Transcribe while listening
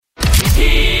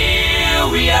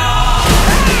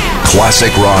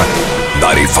Classic Rock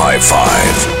 95.5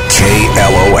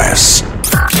 KLOS.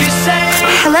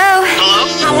 Hello?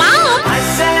 Hello? I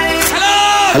say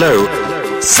Hello.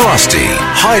 Frosty,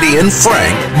 Heidi, and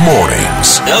Frank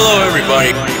mornings. Hello,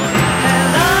 everybody.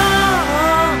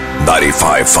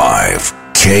 95.5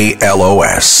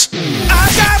 KLOS.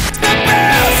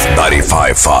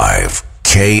 95.5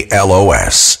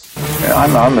 KLOS.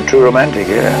 I'm a true romantic,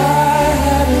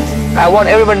 yeah. I want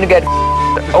everyone to get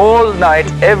all night,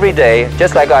 every day,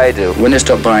 just like I do. When they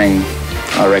stop buying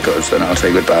our records, then I'll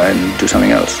say goodbye and do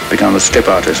something else. Become a strip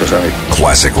artist or something.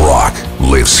 Classic rock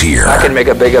lives here. I can make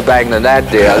a bigger bang than that,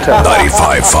 dear. I'll tell you.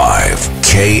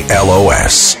 95.5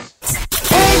 KLOS.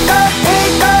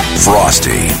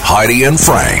 Frosty, Heidi, and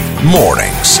Frank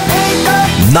mornings.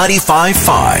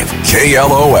 95.5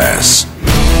 KLOS.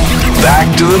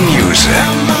 Back to the music.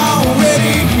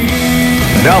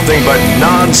 Nothing but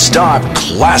non-stop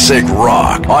classic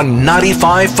rock on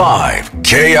 95.5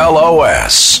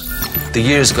 KLOS. The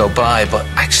years go by, but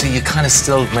actually you kind of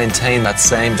still maintain that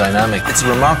same dynamic. It's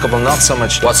remarkable, not so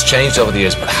much what's changed over the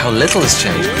years, but how little has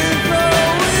changed.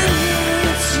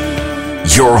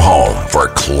 Your home for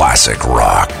classic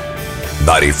rock.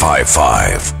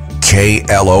 95.5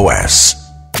 KLOS.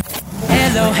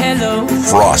 Hello, hello.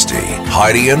 Frosty,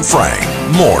 Heidi, and Frank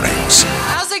mornings.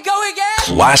 How's it going again?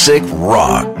 Classic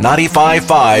rock.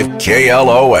 95.5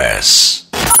 KLOS.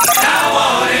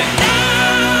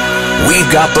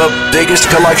 We've got the biggest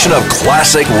collection of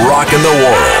classic rock in the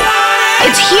world.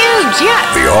 it's huge, yeah.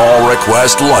 The All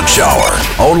Request Lunch Hour.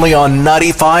 Only on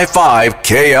 95.5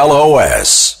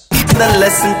 KLOS. The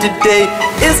lesson today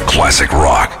is Classic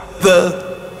rock. the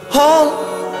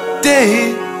whole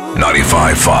day.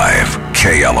 95.5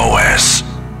 KLOS.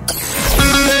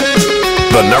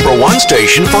 The number one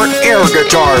station for air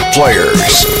guitar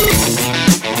players.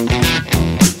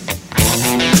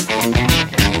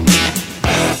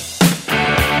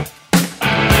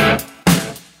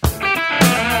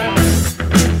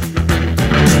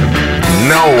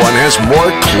 No one has more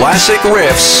classic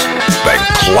riffs than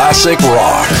classic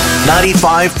rock.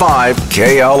 95.5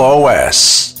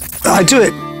 KLOS. I do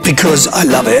it because I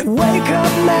love it. Wake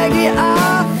up, Maggie,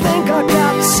 I think I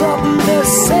got something to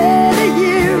say to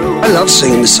you. I love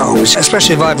singing the songs,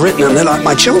 especially if I've written them. They're like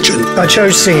my children. I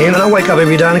chose singing, and I wake up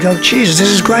every day and I go, Jesus, this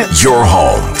is great. Your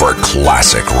home for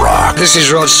classic rock. This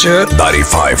is Rod Stewart.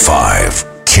 95.5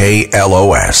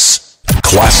 KLOS.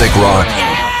 Classic rock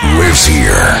lives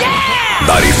here.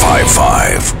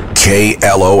 95.5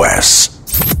 KLOS.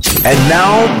 And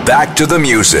now, back to the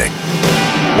music.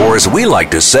 Or as we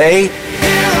like to say,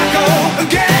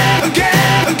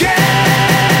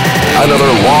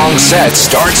 another long set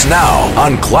starts now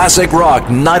on Classic Rock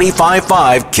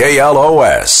 95.5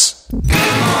 KLOS.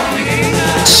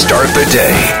 Start the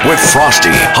day with Frosty,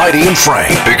 Heidi, and Frank.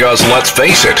 Because let's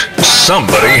face it,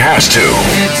 somebody has to.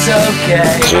 It's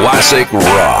okay. Classic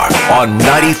Rock on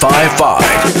 95.5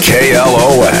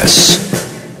 KLOS.